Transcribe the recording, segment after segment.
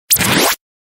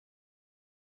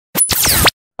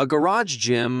A garage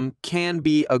gym can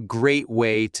be a great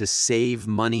way to save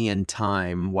money and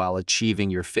time while achieving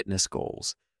your fitness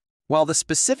goals. While the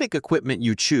specific equipment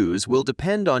you choose will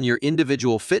depend on your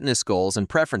individual fitness goals and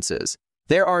preferences,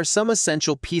 there are some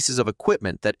essential pieces of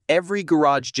equipment that every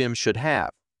garage gym should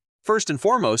have. First and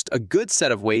foremost, a good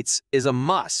set of weights is a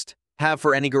must-have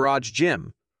for any garage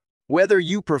gym. Whether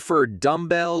you prefer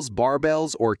dumbbells,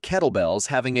 barbells, or kettlebells,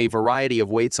 having a variety of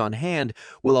weights on hand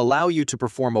will allow you to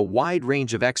perform a wide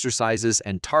range of exercises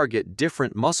and target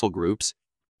different muscle groups.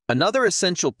 Another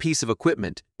essential piece of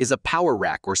equipment is a power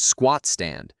rack or squat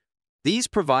stand. These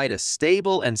provide a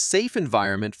stable and safe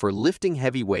environment for lifting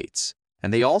heavy weights,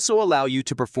 and they also allow you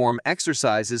to perform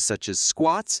exercises such as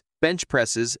squats, bench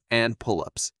presses, and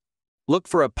pull-ups. Look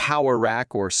for a power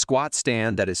rack or squat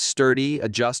stand that is sturdy,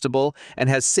 adjustable, and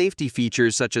has safety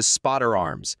features such as spotter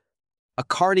arms. A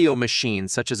cardio machine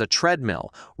such as a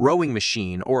treadmill, rowing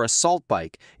machine, or a salt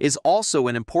bike is also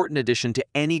an important addition to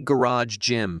any garage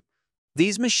gym.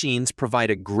 These machines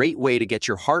provide a great way to get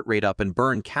your heart rate up and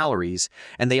burn calories,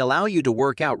 and they allow you to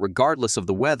work out regardless of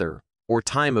the weather or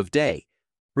time of day.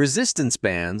 Resistance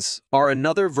bands are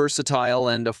another versatile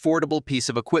and affordable piece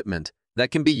of equipment that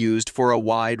can be used for a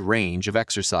wide range of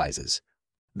exercises.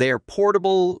 They are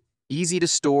portable, easy to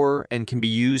store, and can be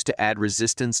used to add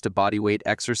resistance to bodyweight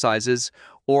exercises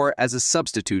or as a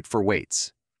substitute for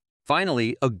weights.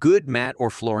 Finally, a good mat or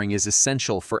flooring is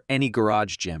essential for any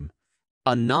garage gym.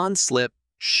 A non-slip,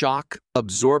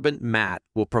 shock-absorbent mat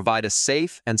will provide a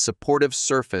safe and supportive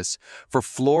surface for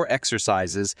floor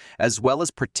exercises as well as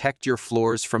protect your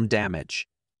floors from damage.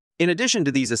 In addition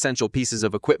to these essential pieces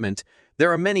of equipment,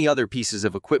 there are many other pieces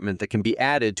of equipment that can be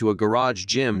added to a garage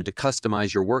gym to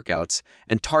customize your workouts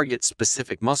and target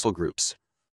specific muscle groups.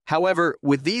 However,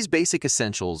 with these basic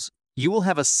essentials, you will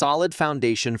have a solid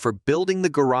foundation for building the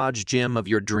garage gym of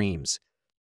your dreams.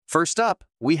 First up,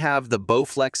 we have the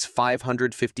Bowflex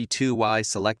 552Y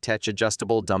SelectTech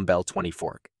Adjustable Dumbbell 20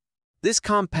 Fork. This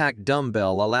compact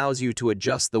dumbbell allows you to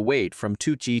adjust the weight from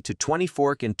 2G to 20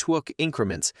 fork in 2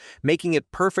 increments, making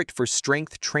it perfect for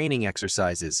strength training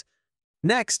exercises.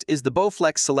 Next is the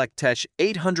Bowflex SelectTech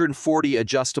 840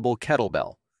 Adjustable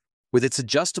Kettlebell. With its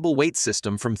adjustable weight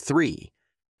system from 3,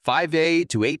 5A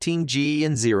to 18G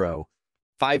and 0,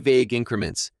 5 vague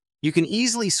increments, you can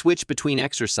easily switch between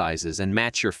exercises and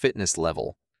match your fitness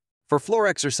level. For floor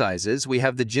exercises, we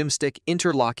have the Gymstick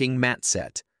Interlocking Mat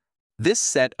Set. This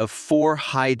set of 4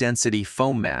 high-density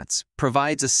foam mats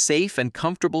provides a safe and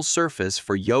comfortable surface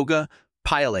for yoga,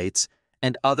 pilates,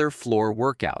 and other floor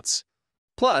workouts.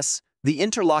 Plus, the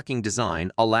interlocking design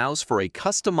allows for a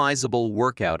customizable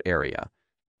workout area.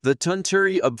 The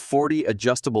Tunturi UB 40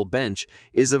 Adjustable Bench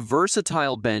is a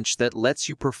versatile bench that lets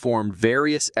you perform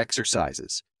various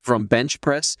exercises, from bench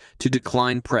press to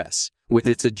decline press, with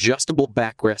its adjustable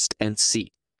backrest and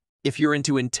seat. If you're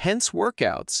into intense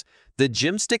workouts, the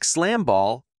Gymstick Slam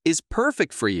Ball is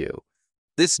perfect for you.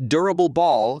 This durable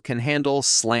ball can handle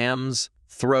slams,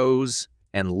 throws,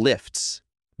 and lifts,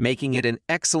 making it an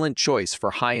excellent choice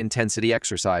for high-intensity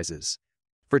exercises.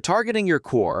 For targeting your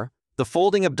core, the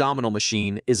folding abdominal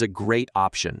machine is a great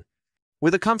option.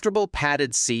 With a comfortable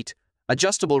padded seat,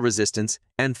 adjustable resistance,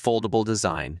 and foldable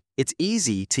design, it's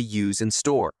easy to use and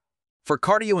store. For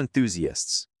cardio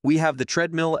enthusiasts, we have the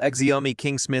Treadmill Exiomi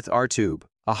Kingsmith R-Tube,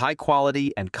 a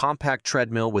high-quality and compact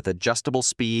treadmill with adjustable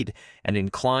speed and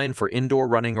incline for indoor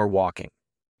running or walking.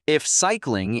 If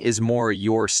cycling is more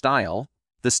your style,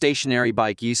 the stationary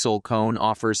bike Yesol Cone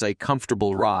offers a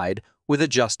comfortable ride with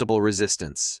adjustable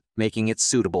resistance, making it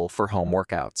suitable for home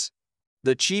workouts.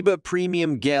 The Chiba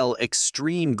Premium Gel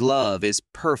Extreme Glove is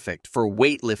perfect for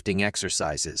weightlifting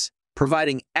exercises,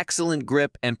 providing excellent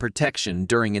grip and protection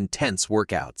during intense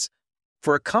workouts.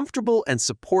 For a comfortable and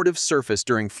supportive surface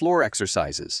during floor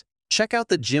exercises, check out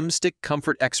the Gymstick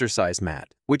Comfort Exercise Mat,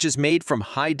 which is made from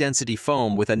high-density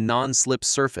foam with a non-slip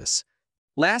surface.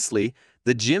 Lastly,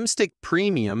 the Gymstick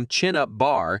Premium Chin-Up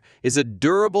Bar is a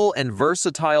durable and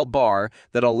versatile bar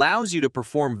that allows you to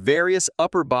perform various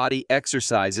upper body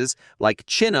exercises like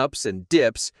chin-ups and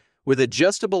dips with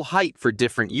adjustable height for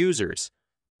different users.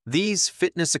 These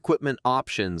fitness equipment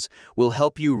options will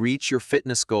help you reach your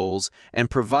fitness goals and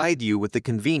provide you with the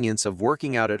convenience of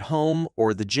working out at home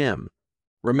or the gym.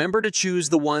 Remember to choose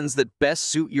the ones that best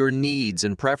suit your needs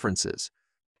and preferences.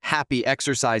 Happy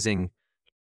exercising!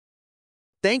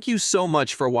 Thank you so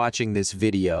much for watching this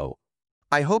video.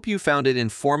 I hope you found it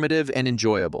informative and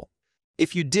enjoyable.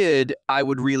 If you did, I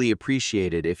would really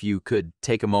appreciate it if you could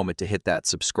take a moment to hit that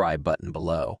subscribe button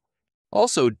below.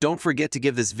 Also, don't forget to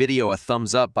give this video a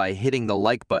thumbs up by hitting the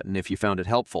like button if you found it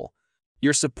helpful.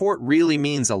 Your support really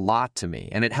means a lot to me,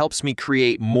 and it helps me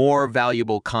create more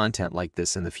valuable content like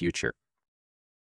this in the future.